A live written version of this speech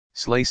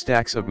Slay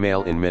stacks of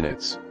mail in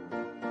minutes.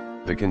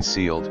 The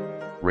concealed,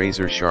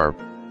 razor-sharp,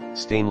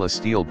 stainless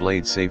steel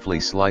blade safely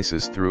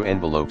slices through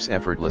envelopes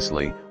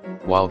effortlessly,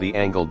 while the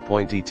angled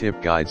pointy tip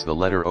guides the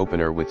letter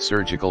opener with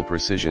surgical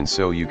precision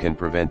so you can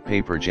prevent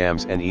paper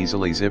jams and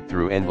easily zip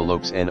through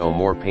envelopes and no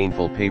more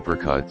painful paper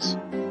cuts.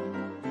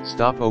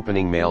 Stop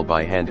opening mail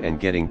by hand and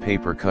getting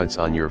paper cuts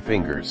on your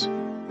fingers.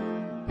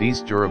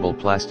 These durable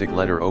plastic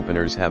letter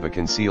openers have a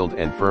concealed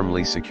and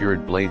firmly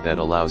secured blade that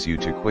allows you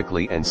to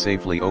quickly and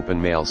safely open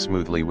mail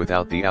smoothly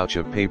without the ouch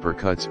of paper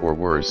cuts or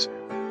worse,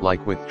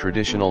 like with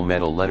traditional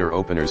metal letter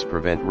openers,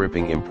 prevent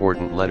ripping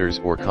important letters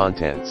or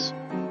contents.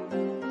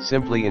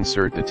 Simply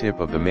insert the tip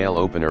of the mail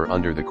opener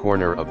under the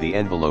corner of the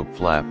envelope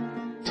flap,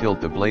 tilt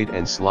the blade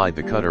and slide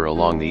the cutter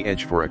along the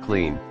edge for a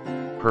clean,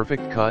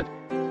 perfect cut,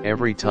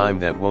 every time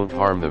that won't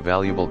harm the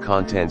valuable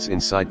contents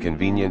inside.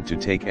 Convenient to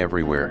take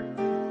everywhere.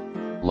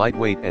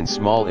 Lightweight and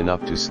small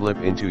enough to slip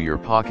into your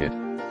pocket,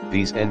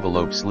 these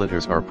envelope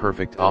slitters are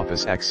perfect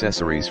office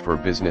accessories for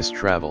business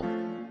travel.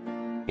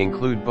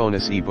 Include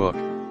bonus ebook,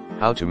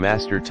 How to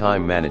Master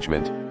Time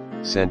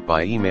Management, sent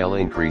by email.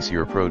 Increase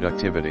your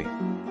productivity.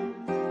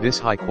 This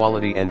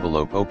high-quality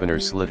envelope opener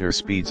slitter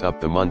speeds up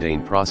the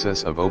mundane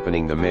process of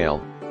opening the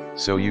mail,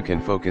 so you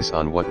can focus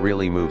on what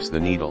really moves the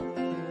needle.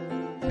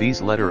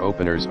 These letter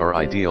openers are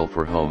ideal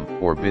for home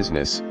or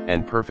business,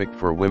 and perfect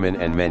for women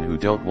and men who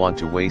don't want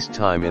to waste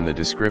time. In the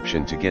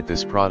description to get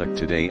this product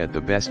today at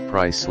the best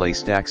price. Slay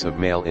stacks of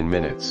mail in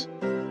minutes.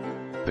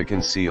 The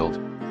concealed,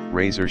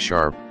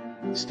 razor-sharp,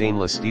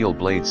 stainless steel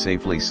blade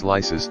safely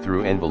slices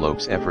through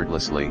envelopes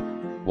effortlessly,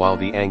 while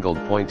the angled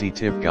pointy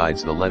tip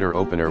guides the letter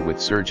opener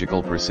with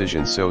surgical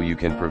precision so you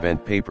can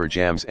prevent paper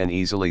jams and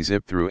easily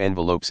zip through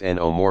envelopes and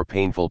no more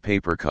painful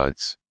paper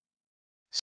cuts.